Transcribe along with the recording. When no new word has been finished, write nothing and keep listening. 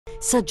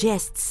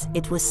suggests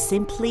it was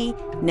simply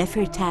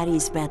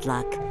Nefertari's bad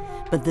luck,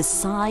 but the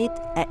site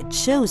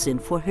chosen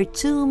for her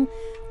tomb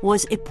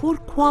was a poor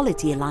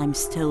quality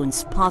limestone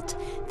spot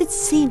that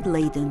seemed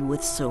laden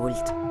with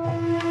salt.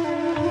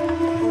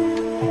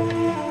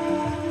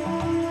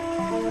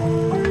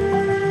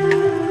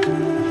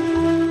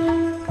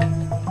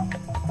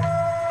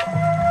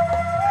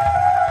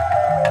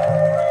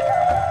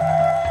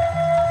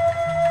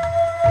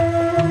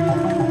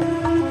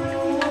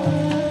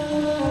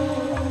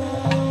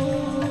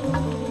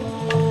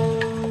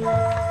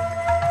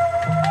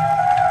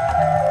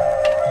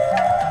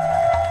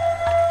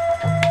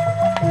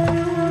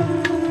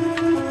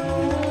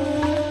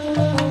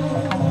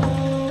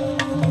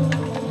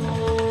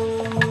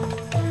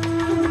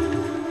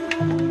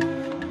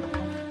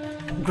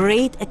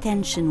 Great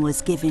attention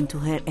was given to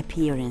her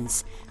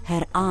appearance,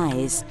 her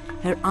eyes,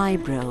 her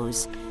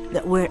eyebrows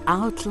that were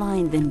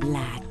outlined in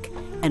black,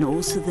 and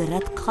also the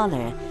red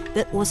color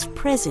that was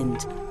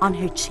present on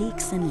her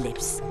cheeks and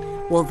lips,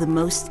 while the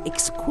most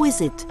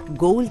exquisite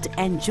gold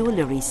and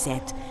jewelry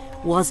set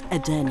was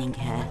adorning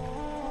her.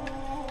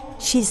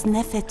 She's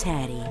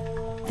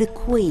Nefertari, the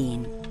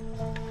queen,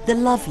 the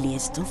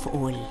loveliest of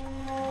all.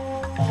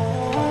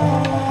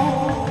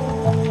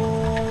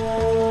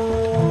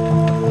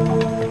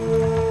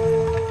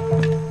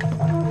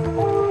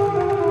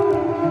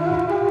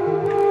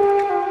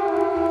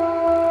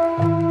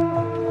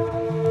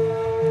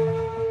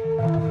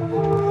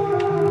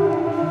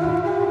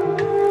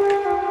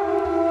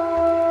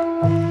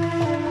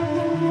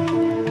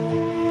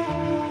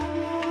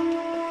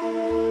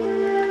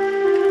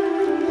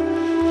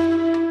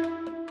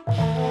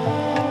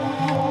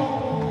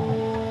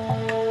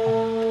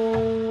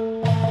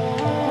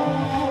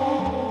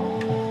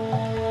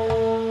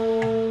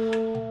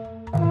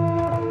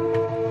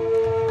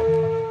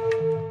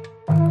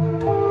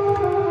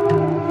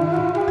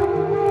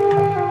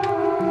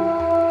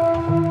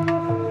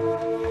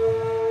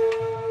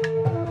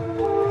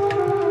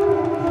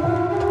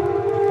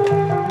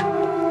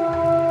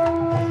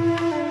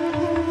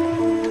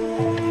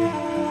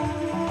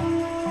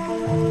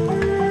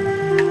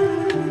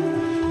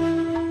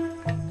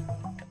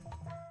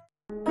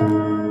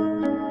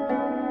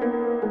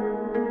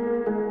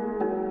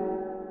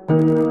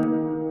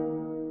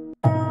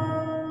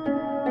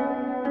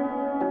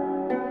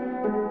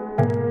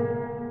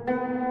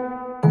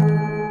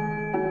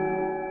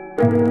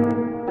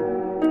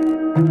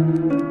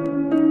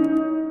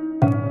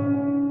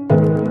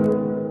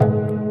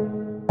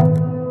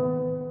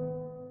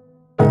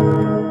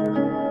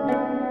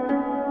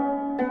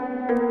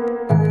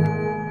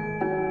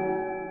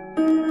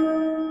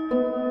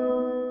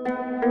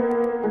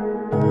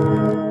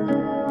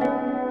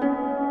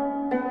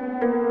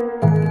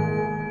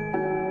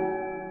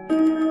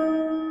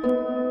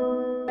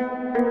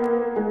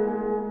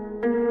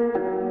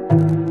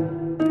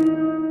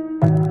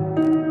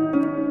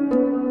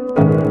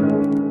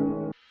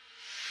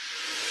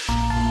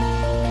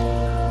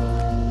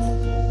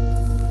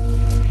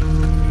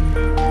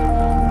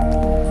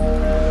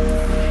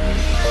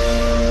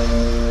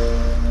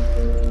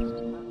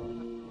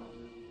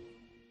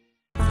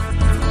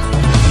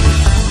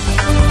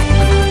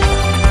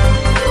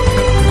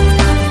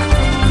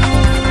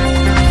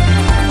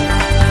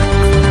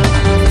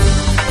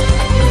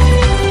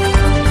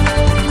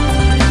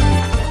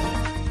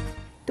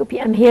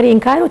 Here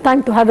in Cairo,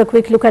 time to have a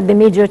quick look at the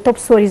major top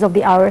stories of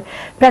the hour.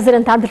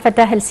 President Abdel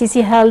Fattah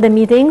el-Sisi held a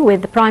meeting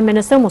with Prime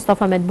Minister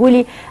Mustafa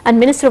Madbouli and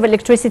Minister of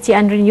Electricity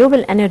and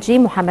Renewable Energy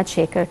Mohammed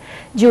Sheikher.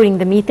 During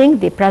the meeting,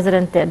 the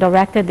President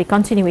directed the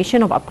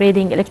continuation of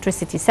upgrading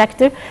electricity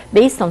sector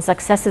based on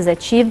successes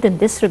achieved in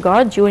this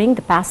regard during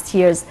the past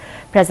years.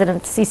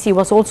 President Sisi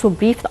was also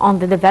briefed on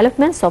the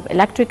developments of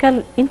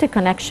electrical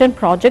interconnection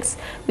projects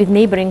with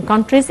neighboring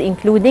countries,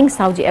 including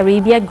Saudi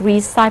Arabia,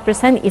 Greece,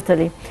 Cyprus and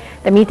Italy.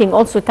 The meeting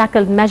also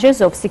tackled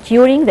measures of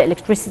securing the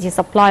electricity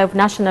supply of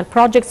national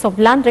projects of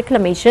land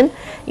reclamation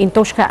in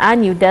Toshka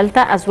and New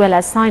Delta, as well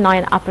as Sinai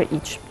and Upper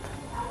Egypt.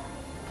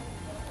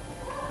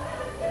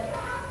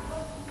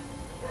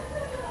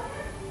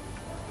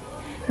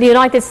 The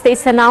United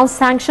States announced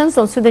sanctions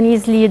on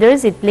Sudanese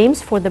leaders it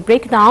blames for the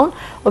breakdown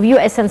of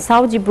U.S. and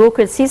Saudi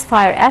brokered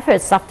ceasefire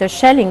efforts after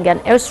shelling and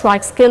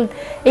airstrikes killed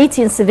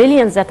 18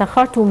 civilians at a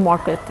Khartoum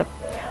market.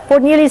 For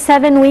nearly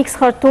 7 weeks,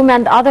 Khartoum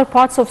and other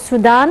parts of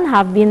Sudan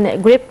have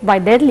been gripped by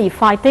deadly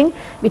fighting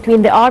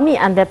between the army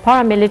and the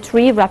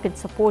paramilitary rapid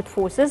support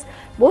forces,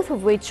 both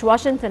of which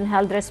Washington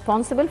held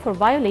responsible for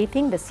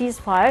violating the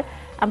ceasefire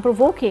and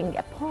provoking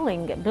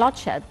appalling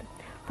bloodshed.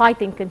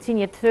 Fighting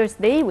continued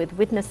Thursday, with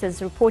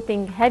witnesses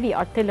reporting heavy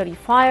artillery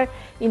fire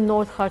in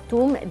North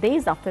Khartoum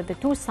days after the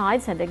two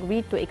sides had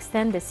agreed to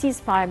extend the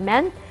ceasefire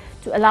meant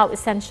to allow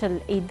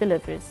essential aid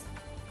deliveries.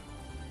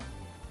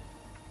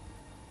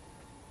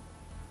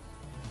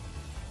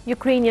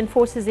 Ukrainian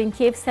forces in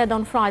Kiev said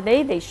on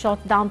Friday they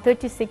shot down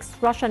 36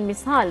 Russian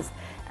missiles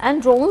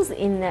and drones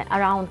in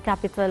around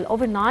capital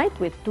overnight,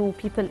 with 2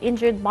 people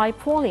injured by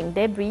falling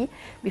debris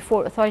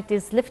before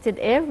authorities lifted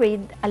air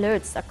raid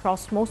alerts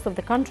across most of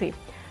the country.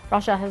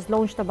 Russia has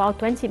launched about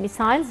 20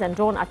 missiles and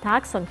drone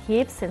attacks on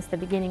Kiev since the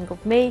beginning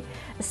of May,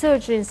 a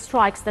surge in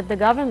strikes that the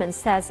government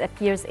says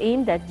appears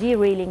aimed at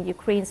derailing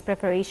Ukraine's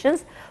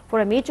preparations for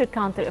a major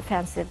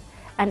counter-offensive.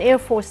 An Air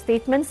Force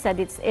statement said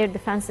its air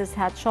defenses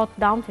had shot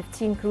down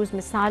 15 cruise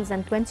missiles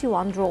and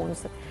 21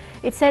 drones.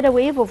 It said a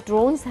wave of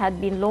drones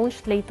had been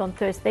launched late on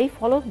Thursday,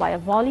 followed by a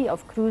volley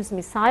of cruise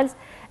missiles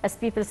as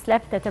people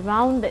slept at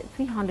around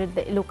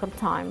 300 local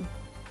time.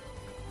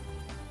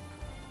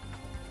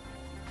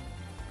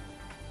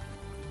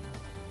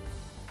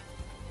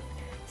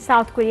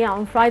 South Korea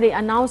on Friday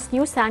announced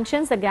new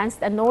sanctions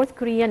against a North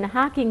Korean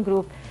hacking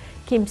group,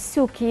 Kim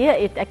Soo-ki.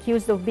 It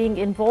accused of being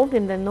involved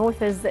in the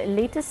North's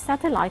latest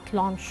satellite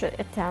launch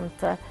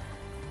attempt.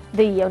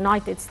 The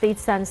United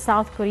States and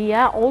South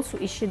Korea also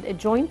issued a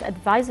joint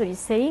advisory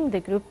saying the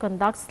group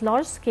conducts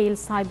large-scale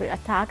cyber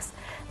attacks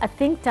at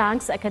think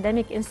tanks,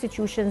 academic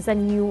institutions,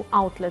 and new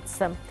outlets.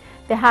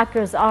 The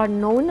hackers are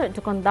known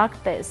to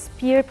conduct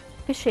spear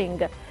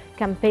phishing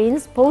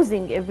campaigns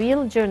posing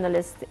real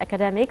journalists,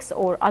 academics,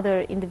 or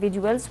other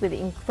individuals with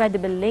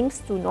incredible links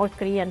to North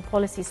Korean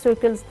policy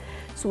circles,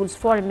 Seoul's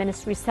foreign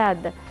ministry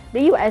said.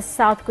 The US,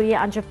 South Korea,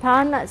 and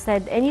Japan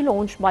said any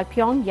launch by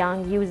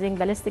Pyongyang using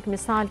ballistic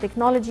missile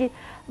technology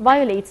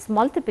violates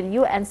multiple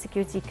UN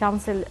Security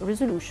Council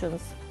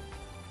resolutions.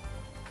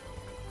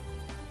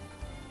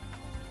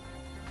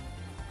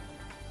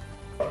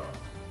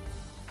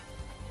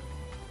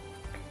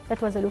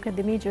 That was a look at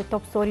the major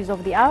top stories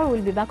of the hour.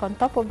 We'll be back on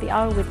top of the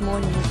hour with more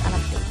news and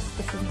updates.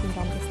 This is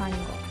Gunjan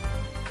signing off.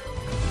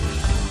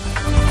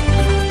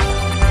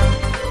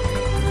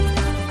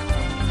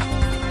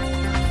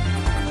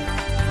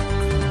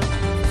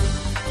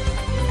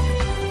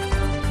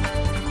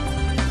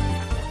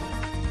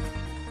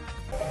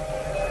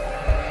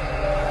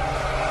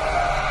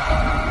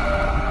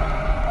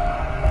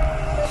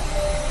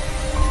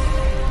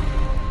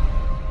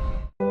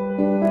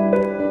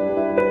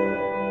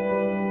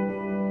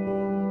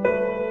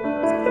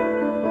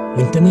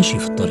 وانت ماشي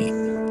في الطريق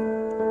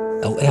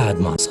أو قاعد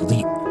مع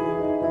صديق،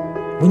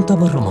 وانت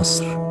برا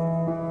مصر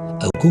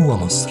أو جوا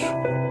مصر،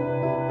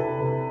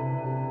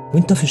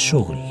 وانت في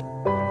الشغل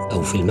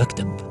أو في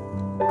المكتب،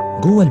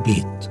 جوا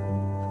البيت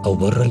أو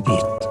برا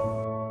البيت،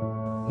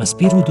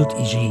 ماسبيرو دوت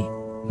اي جي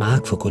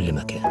معاك في كل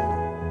مكان.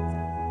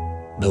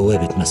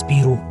 بوابة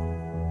ماسبيرو،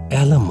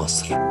 إعلام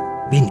مصر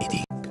بين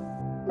إيديك.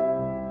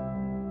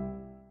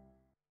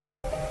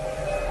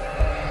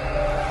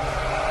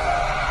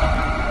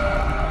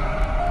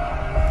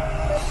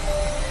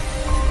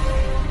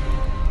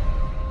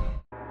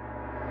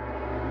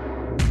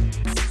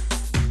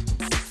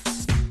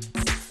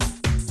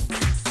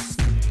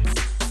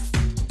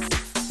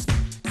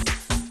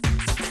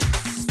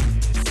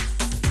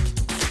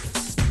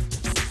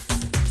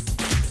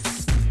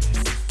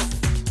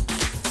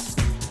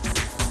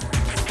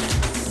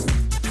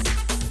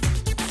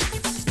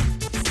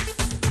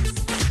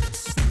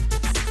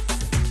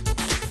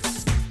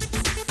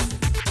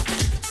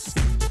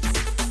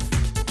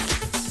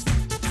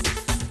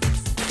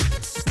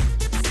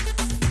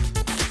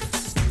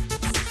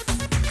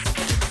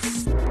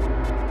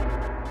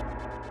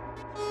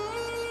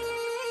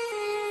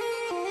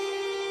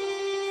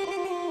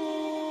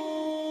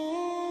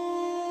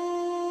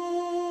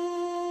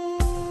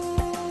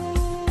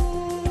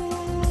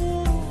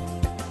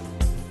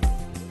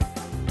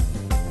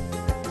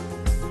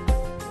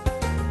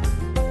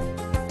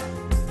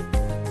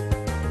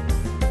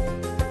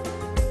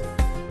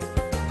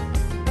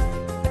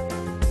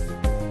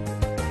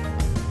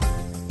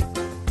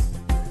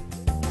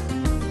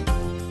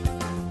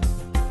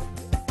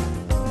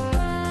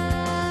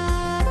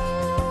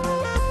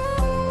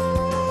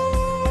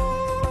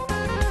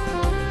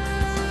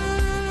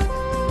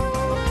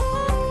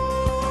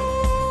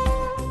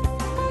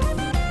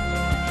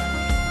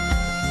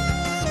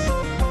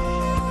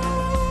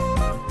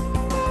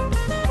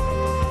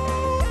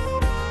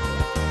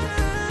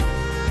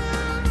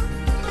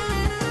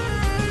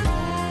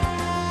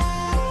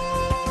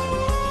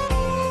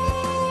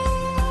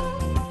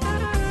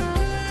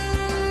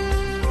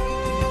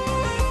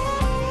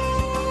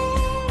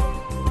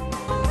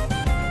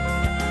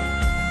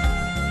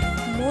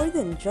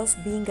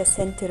 Just being a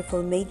center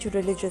for major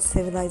religious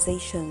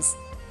civilizations,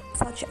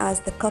 such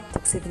as the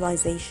Coptic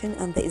civilization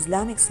and the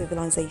Islamic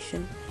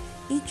civilization,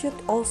 Egypt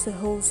also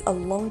holds a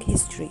long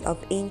history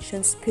of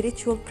ancient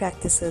spiritual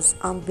practices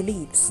and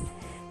beliefs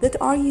that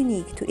are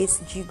unique to its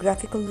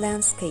geographical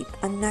landscape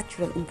and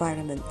natural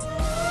environment.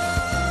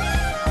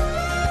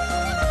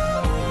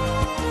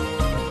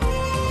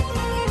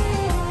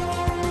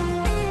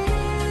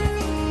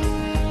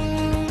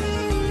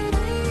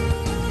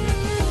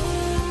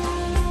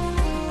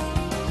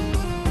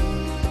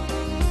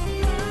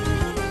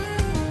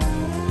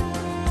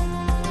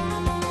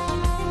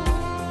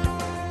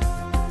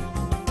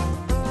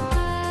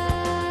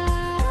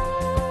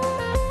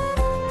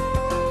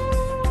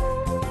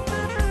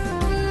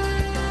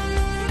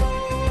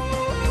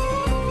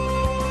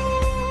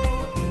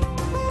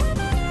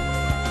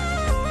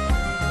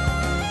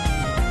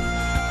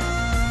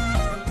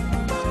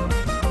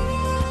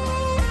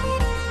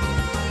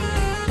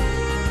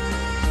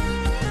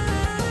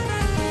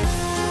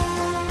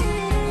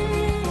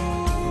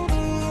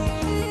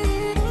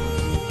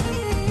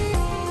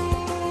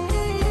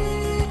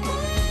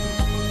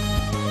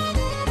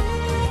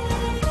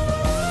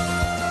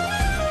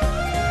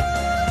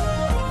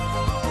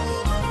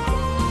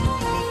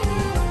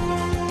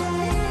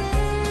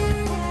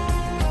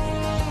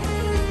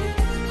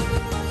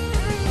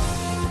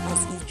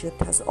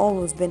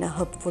 always been a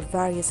hub for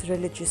various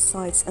religious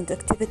sites and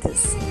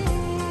activities.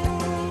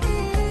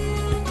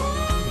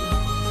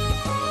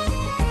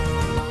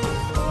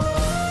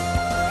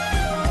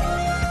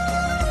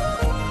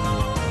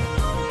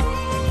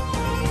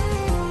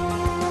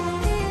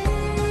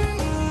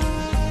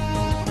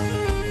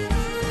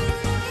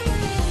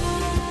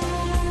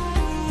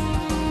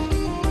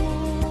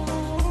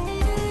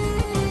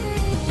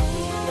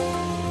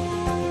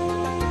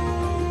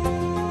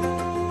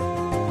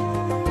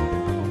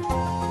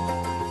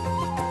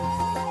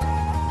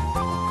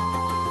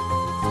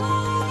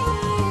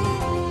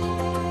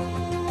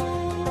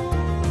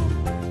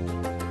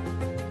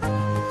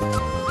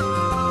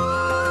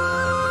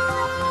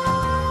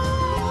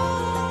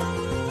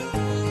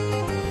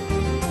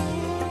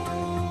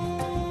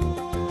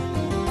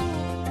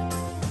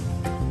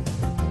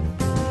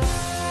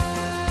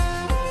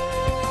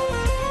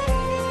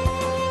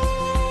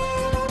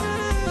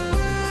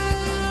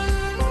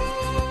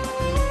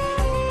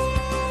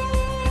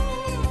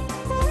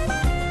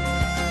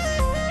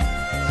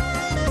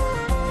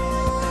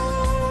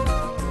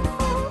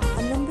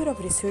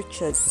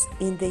 Researchers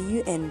in the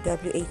UN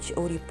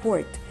WHO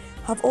report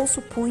have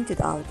also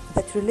pointed out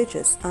that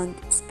religious and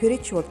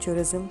spiritual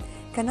tourism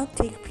cannot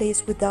take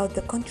place without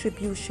the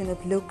contribution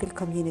of local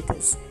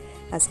communities,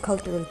 as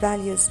cultural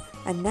values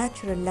and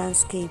natural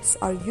landscapes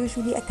are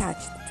usually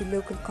attached to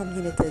local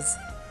communities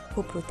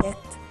who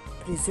protect,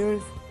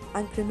 preserve,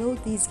 and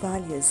promote these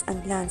values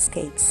and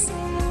landscapes.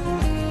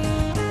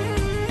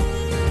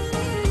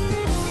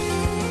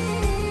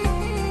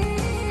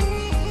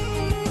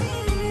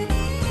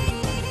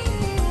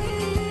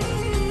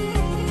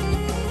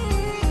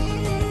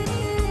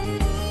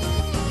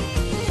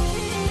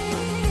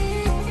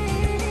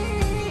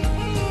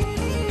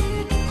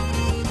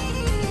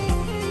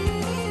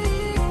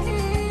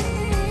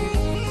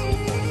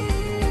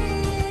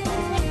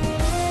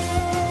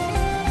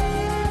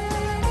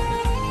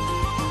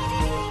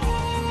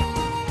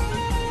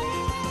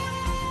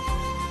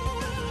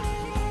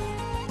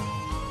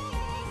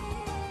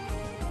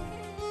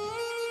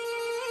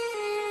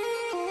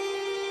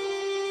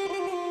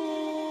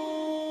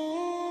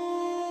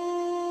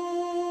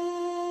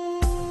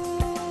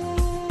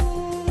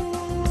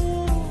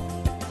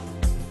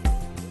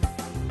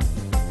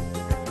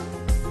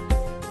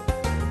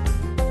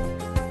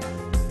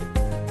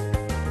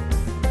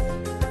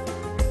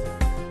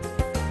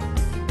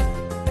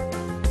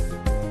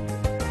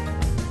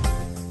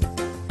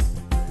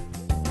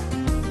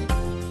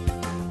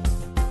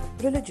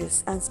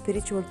 Religious and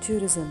spiritual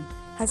tourism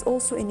has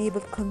also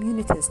enabled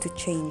communities to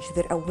change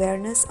their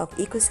awareness of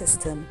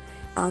ecosystem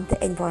and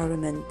the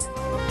environment.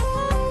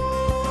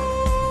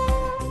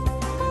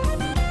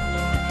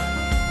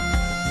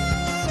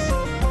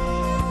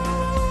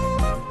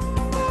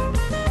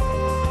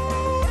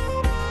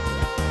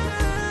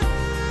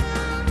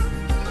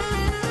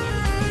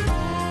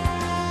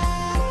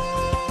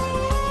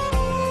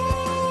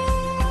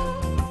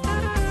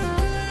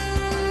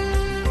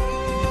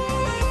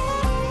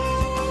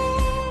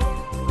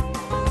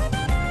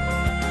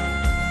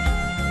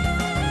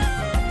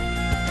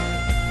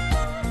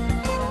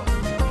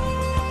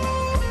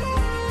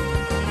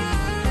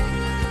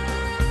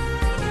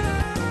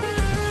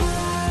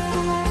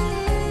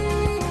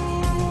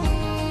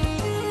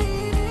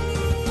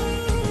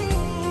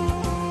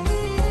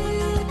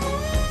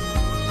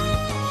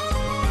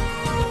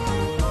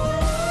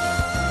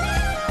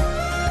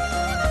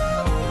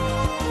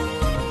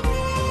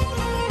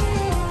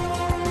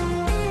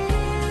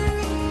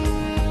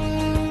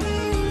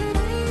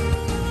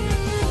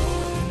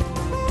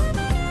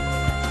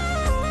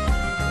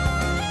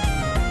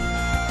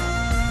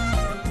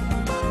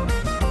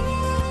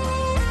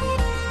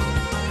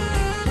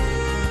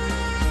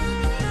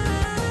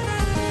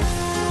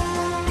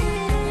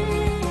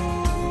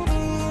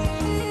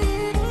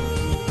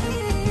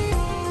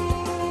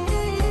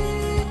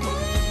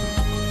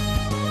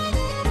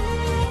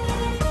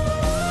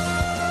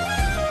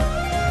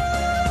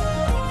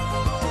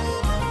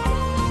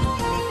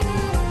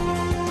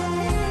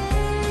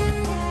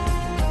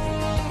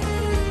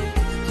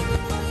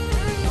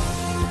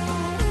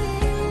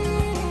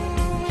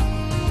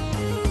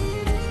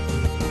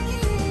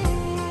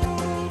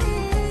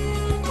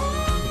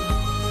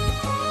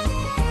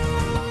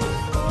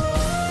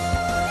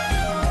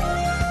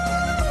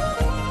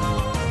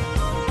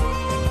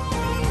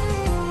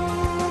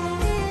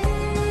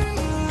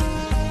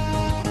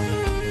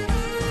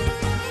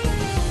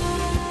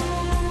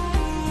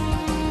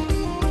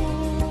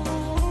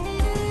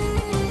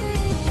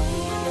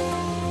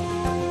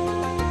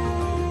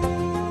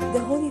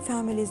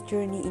 Family's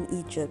journey in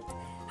Egypt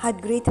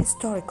had great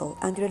historical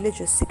and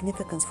religious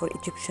significance for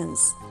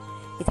Egyptians.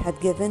 It had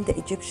given the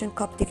Egyptian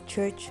Coptic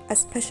Church a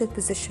special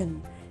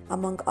position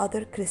among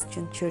other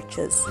Christian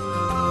churches.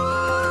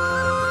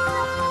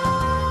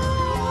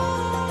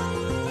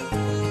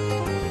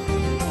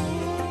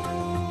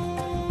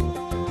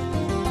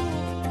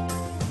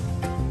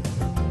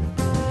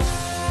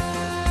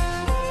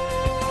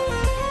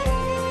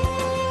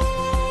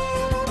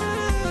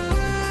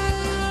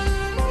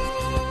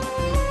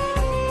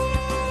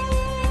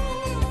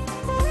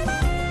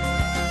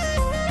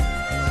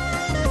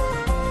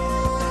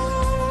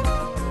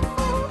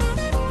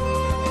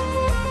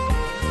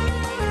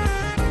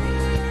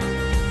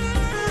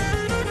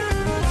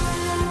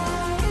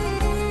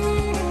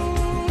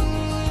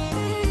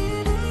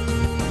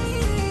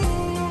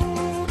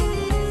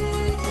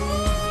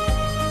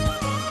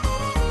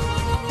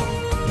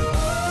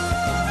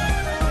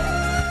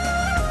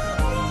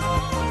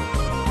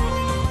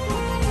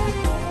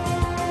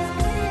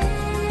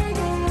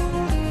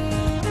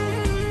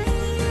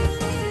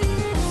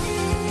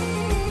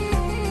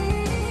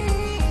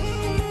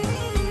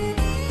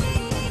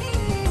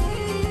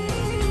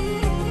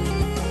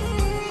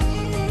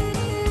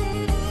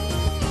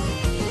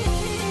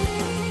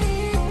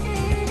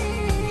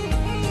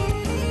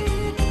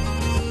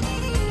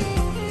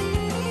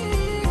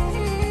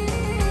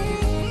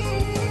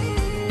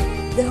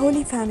 The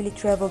Holy Family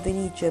traveled in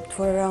Egypt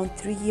for around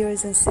 3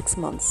 years and 6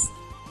 months.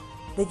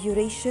 The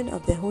duration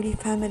of the Holy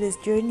Family's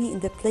journey in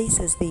the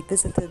places they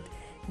visited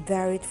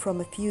varied from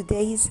a few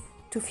days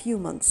to few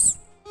months.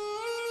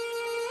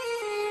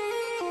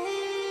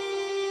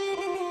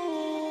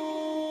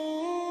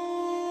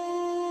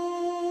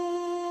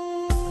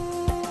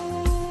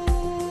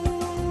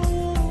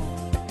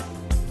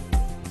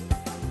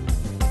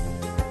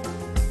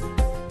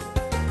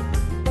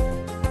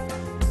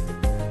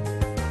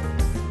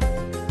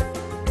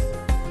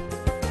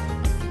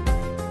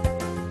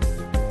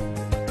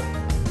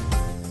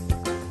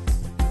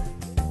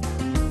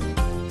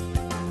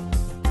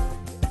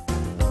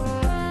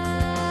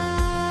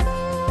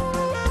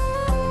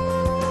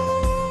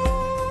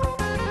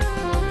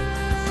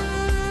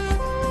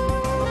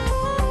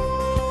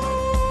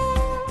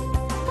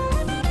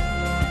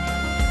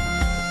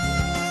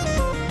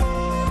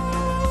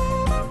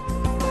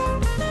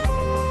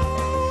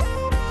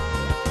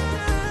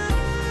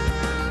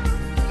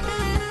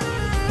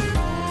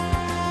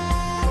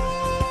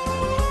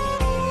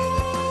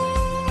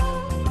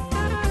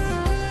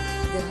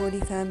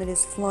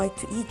 Family's flight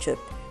to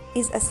Egypt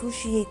is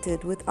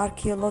associated with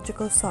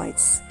archaeological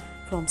sites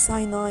from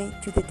Sinai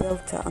to the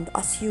Delta and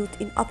Asyut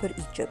in Upper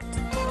Egypt.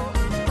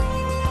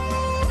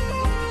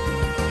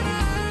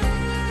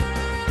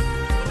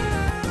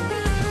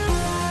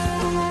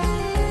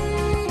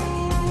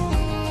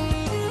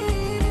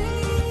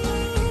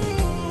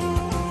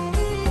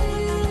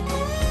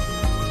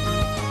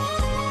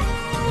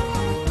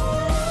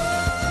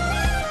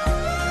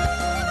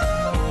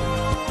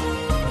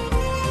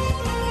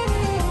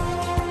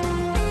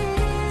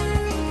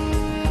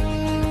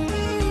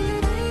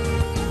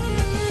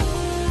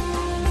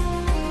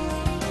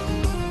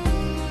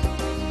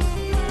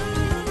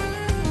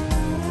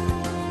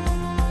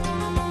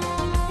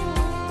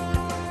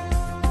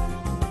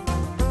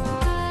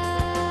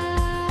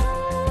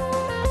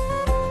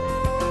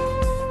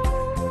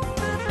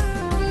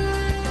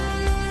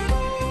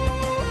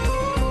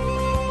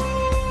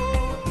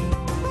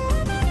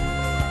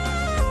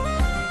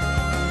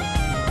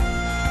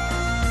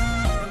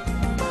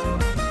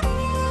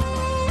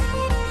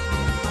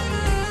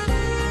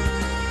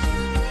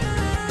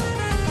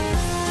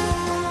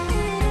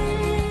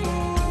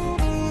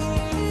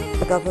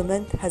 The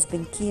government has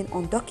been keen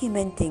on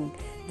documenting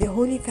the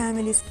Holy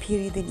Family's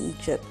period in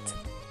Egypt,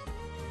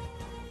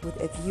 with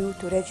a view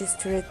to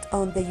register it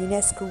on the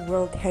UNESCO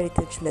World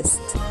Heritage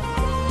List.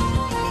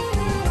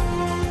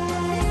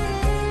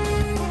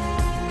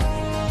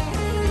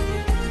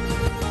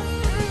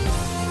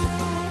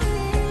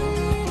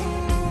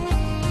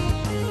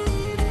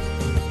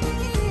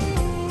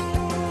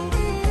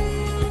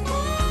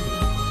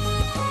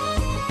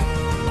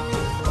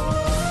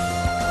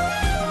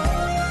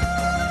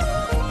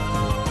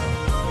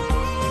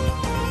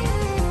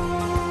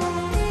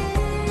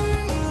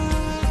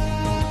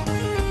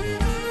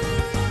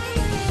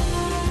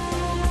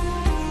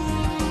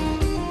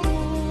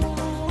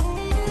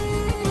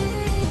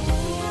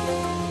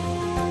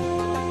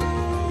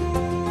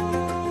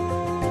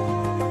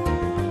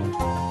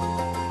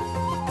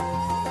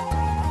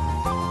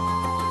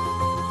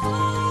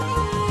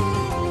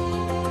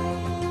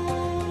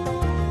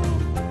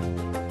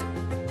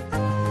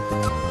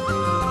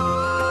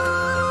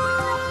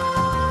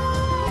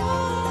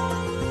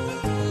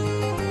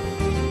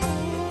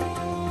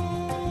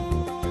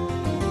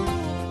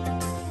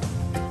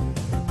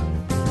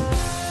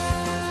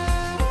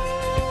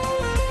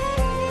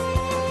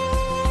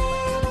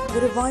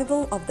 The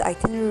revival of the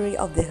itinerary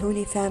of the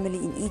Holy Family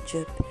in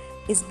Egypt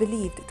is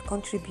believed to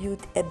contribute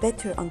a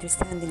better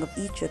understanding of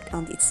Egypt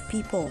and its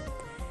people,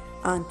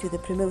 and to the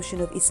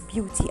promotion of its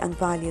beauty and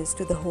values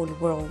to the whole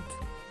world.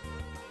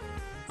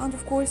 And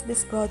of course,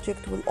 this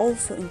project will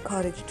also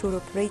encourage tour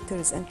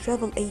operators and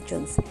travel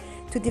agents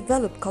to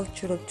develop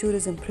cultural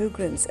tourism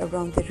programs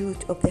around the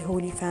route of the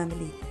Holy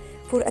Family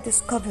for a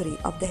discovery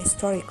of the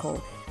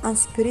historical and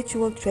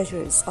spiritual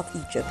treasures of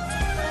Egypt.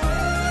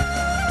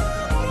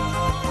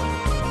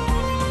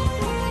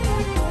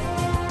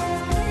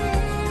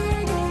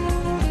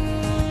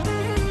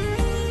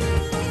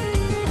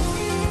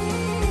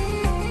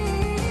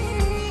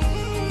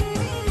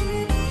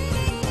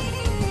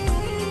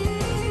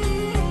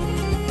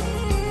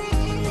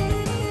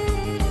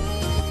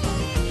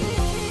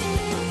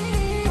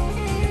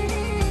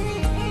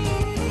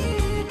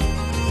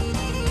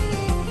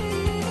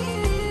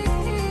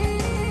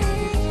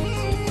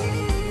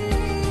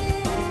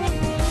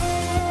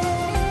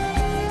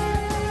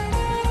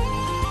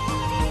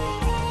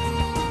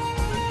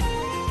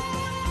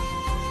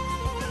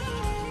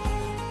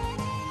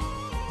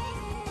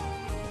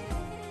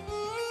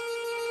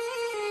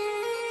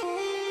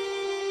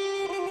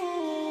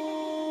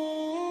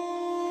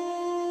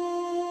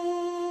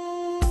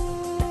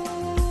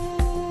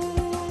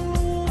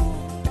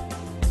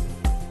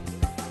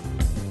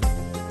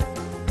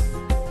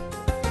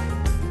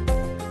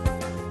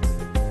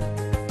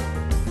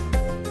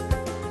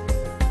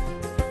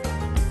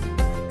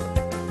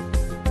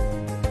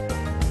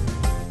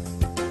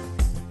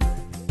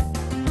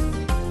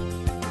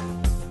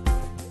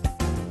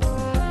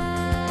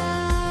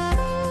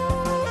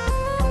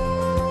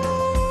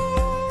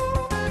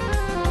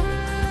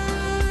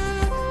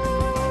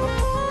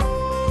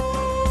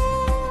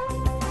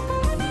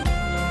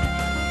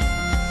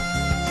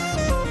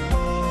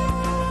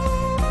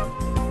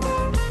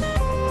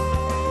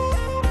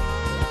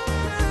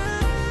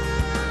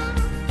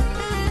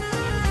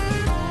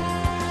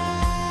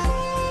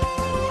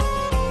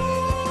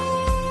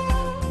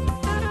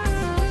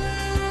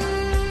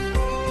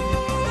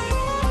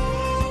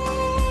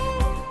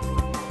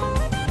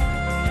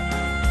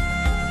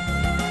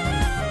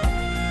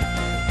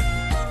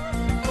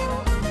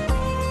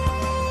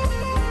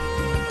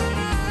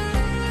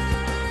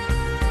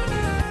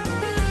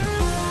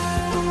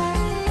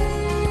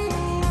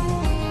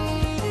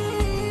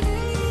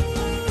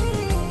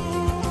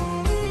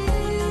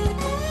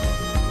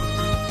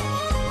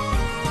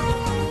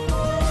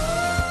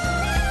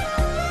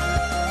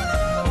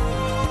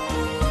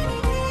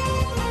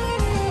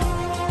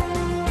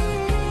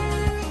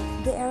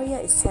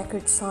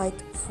 sacred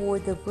site for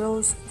the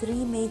world's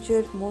three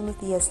major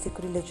monotheistic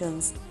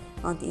religions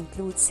and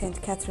includes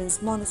St.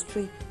 Catherine's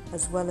Monastery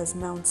as well as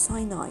Mount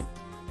Sinai,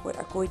 where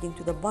according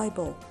to the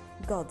Bible,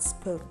 God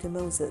spoke to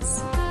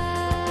Moses.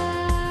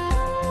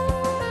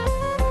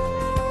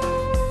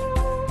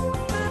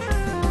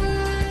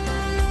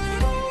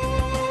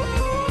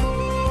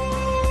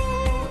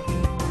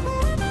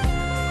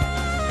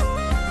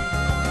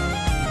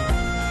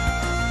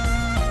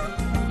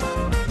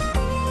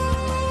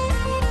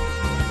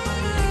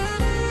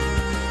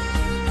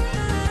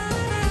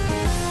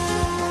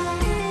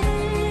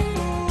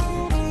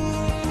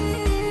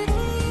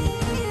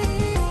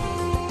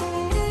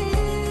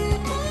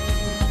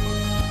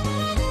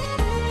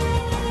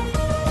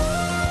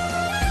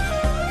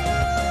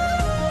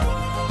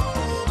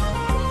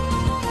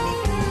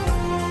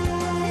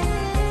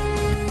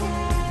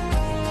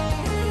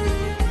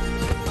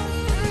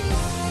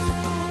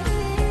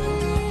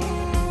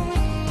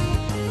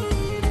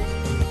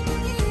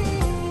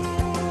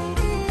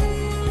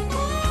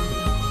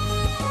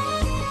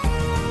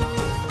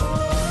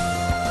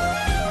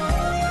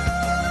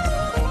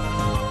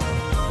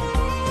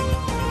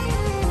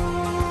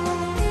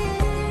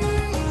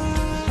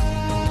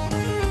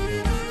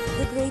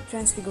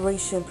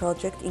 Transfiguration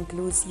project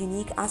includes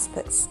unique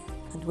aspects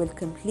and will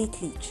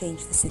completely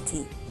change the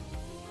city.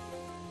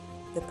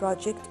 The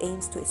project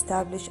aims to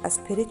establish a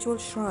spiritual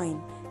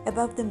shrine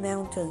above the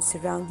mountains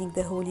surrounding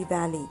the Holy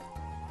Valley,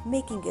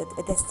 making it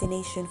a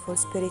destination for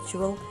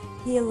spiritual,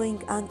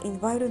 healing, and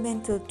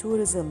environmental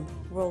tourism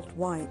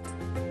worldwide.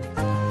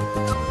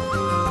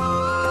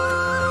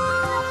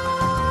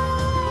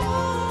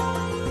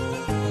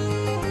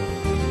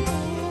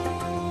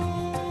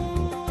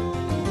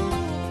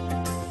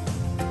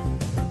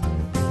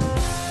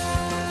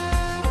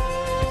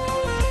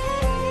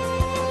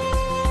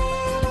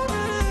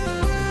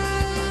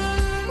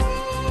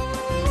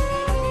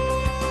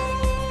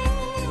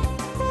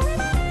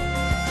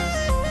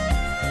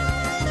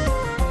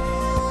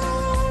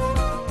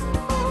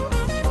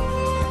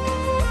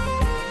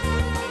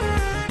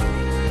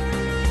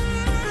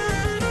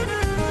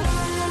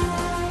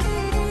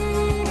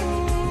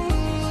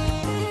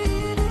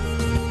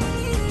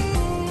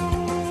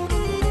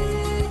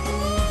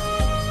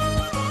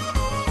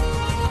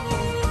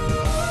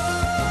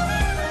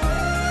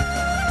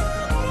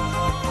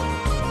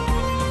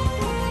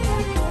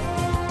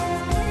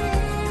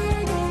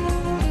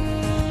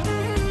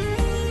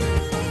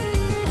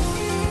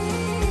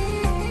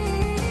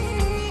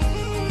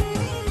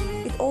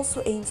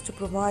 Also aims to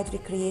provide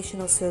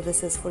recreational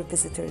services for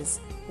visitors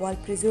while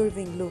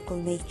preserving local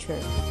nature.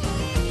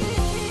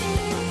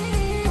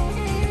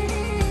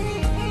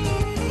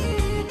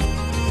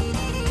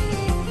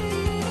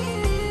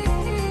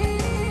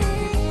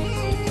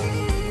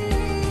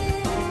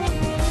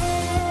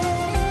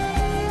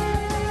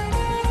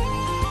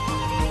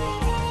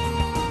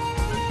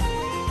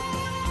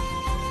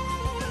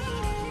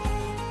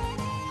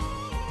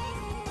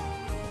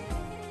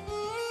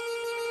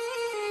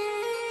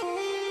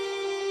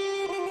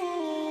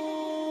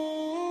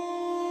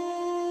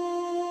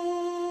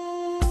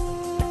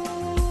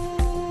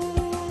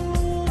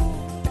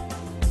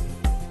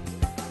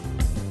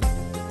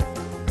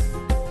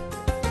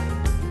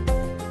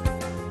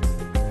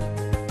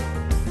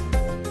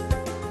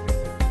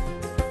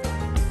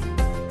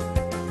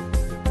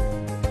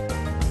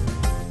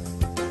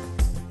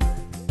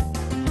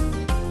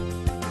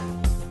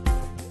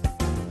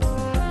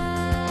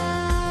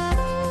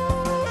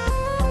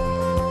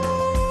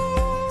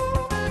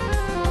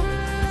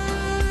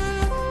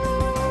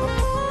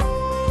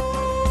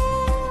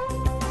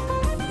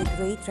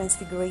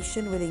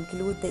 Transfiguration will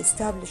include the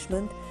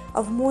establishment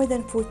of more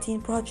than 14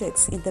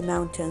 projects in the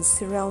mountains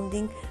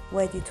surrounding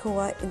Wadi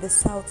Toa in the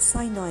South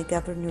Sinai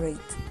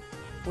Governorate,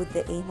 with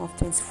the aim of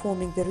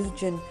transforming the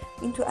region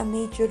into a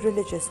major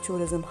religious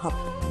tourism hub.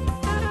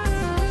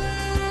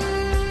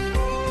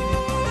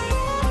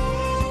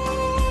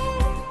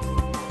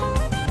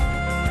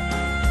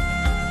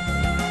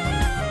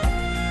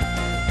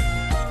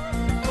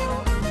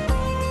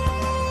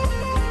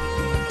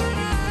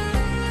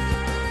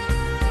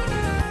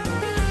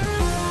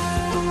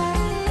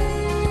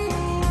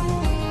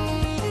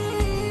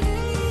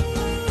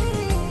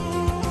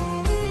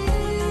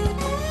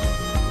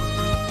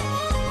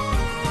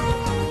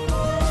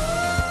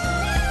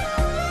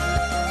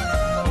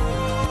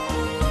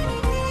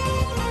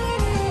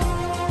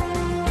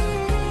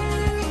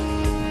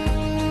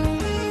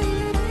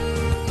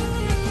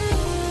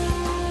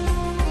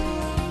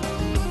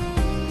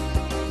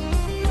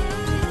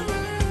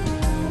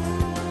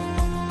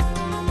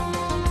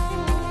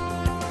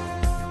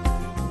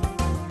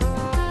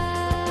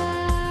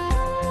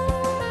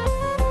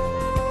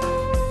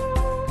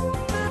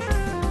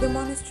 The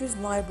monastery's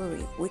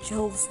library, which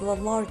holds the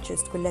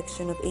largest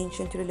collection of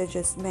ancient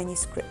religious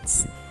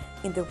manuscripts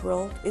in the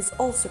world, is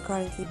also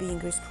currently being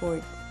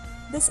restored.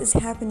 This is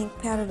happening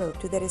parallel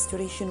to the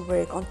restoration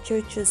work on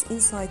churches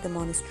inside the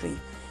monastery,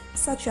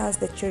 such as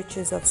the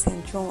churches of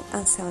St. John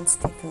and St.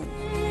 Stephen.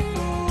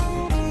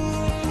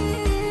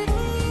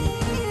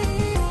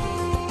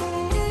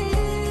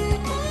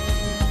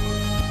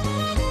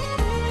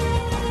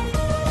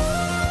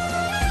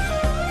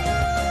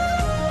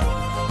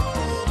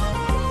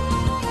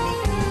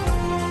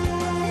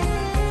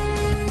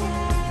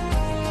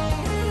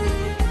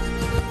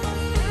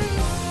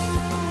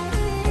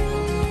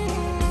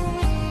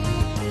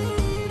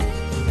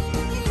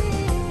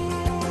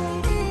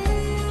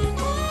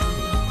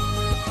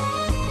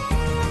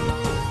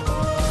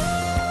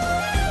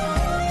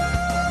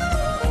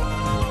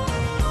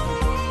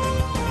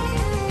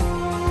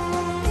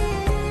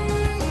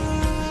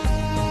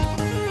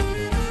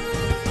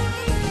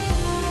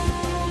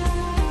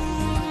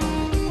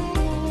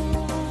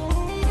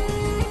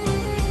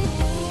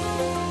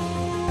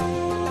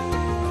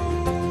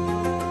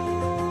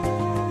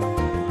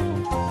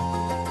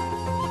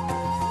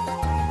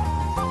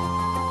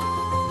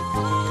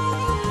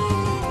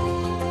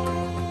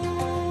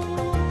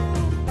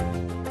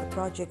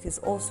 project is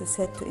also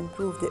set to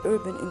improve the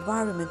urban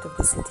environment of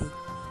the city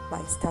by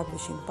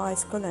establishing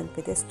bicycle and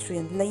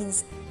pedestrian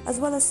lanes, as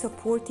well as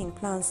supporting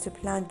plans to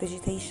plant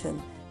vegetation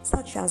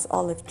such as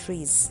olive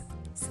trees.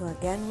 So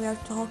again, we are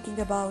talking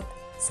about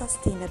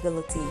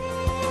sustainability.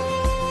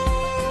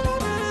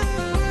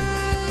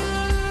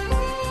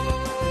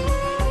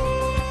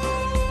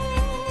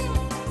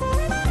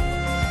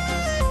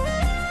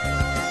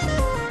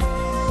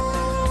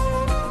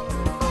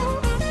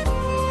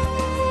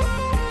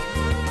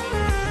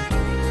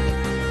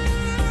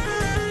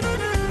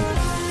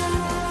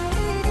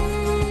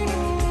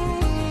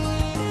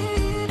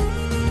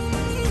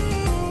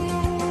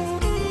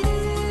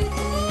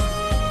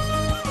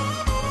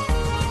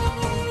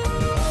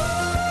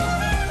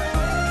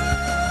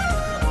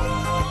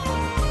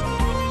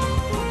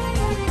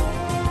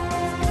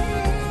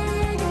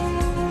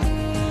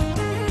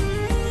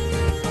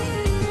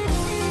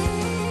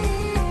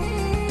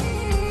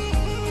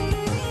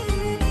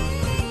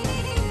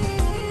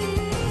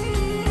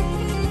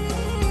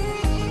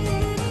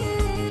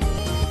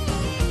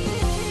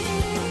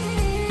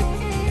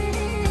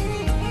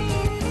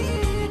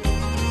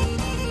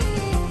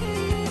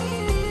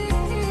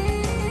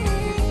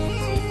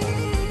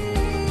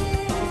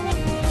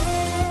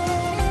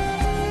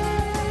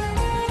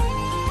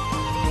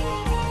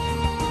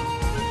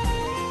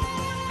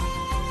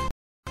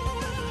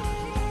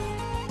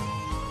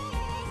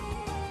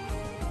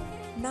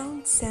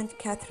 Mount St.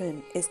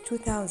 Catherine is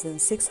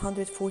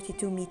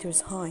 2,642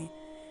 meters high,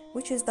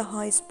 which is the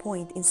highest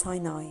point in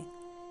Sinai.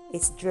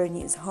 Its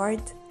journey is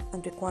hard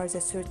and requires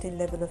a certain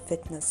level of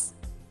fitness,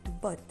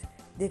 but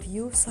the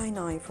view of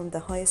Sinai from the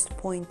highest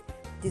point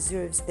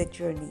deserves the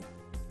journey.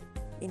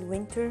 In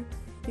winter,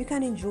 you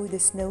can enjoy the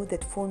snow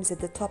that forms at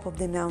the top of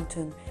the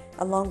mountain,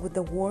 along with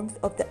the warmth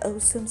of the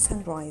awesome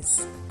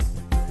sunrise.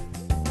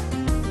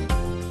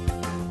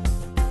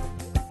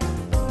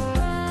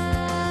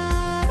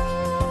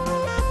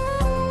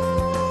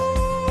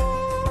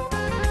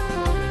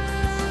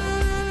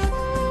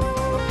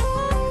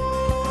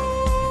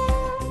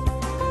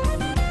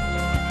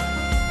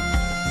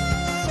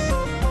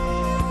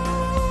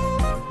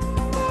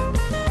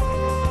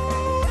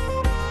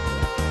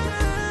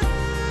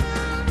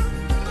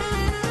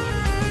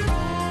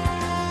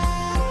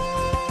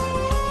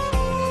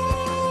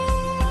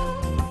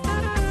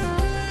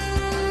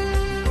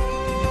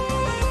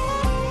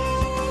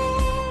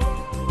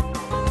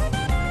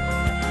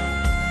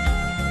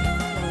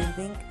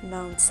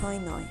 Mount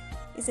Sinai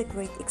is a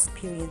great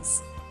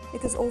experience.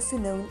 It is also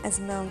known as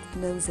Mount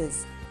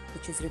Moses,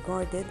 which is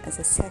regarded as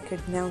a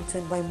sacred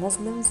mountain by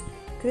Muslims,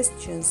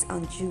 Christians,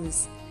 and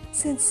Jews,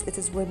 since it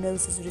is where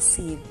Moses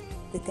received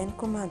the 10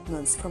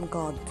 Commandments from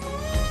God.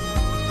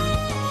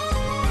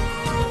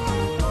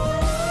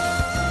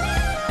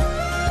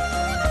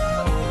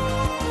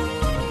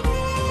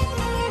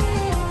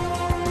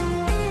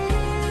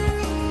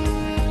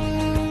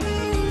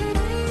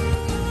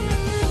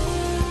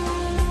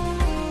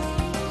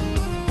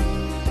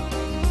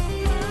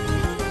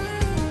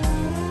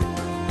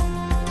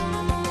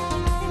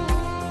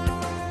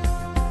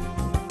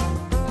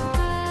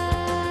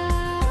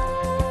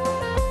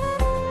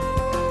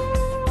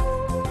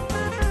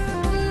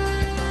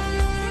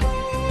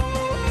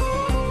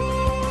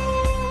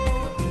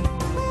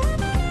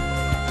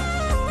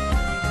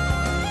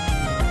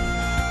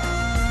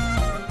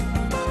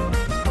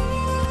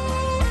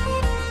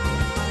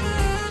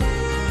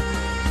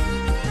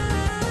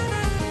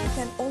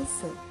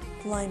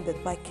 Climbed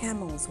it by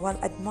camels while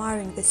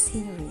admiring the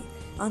scenery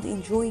and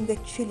enjoying the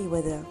chilly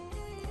weather.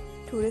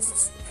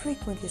 Tourists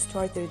frequently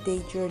start their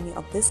day journey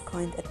of this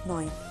kind at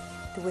night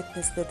to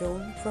witness the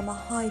dawn from a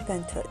high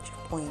vantage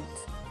point.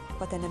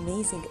 What an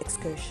amazing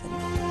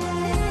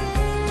excursion!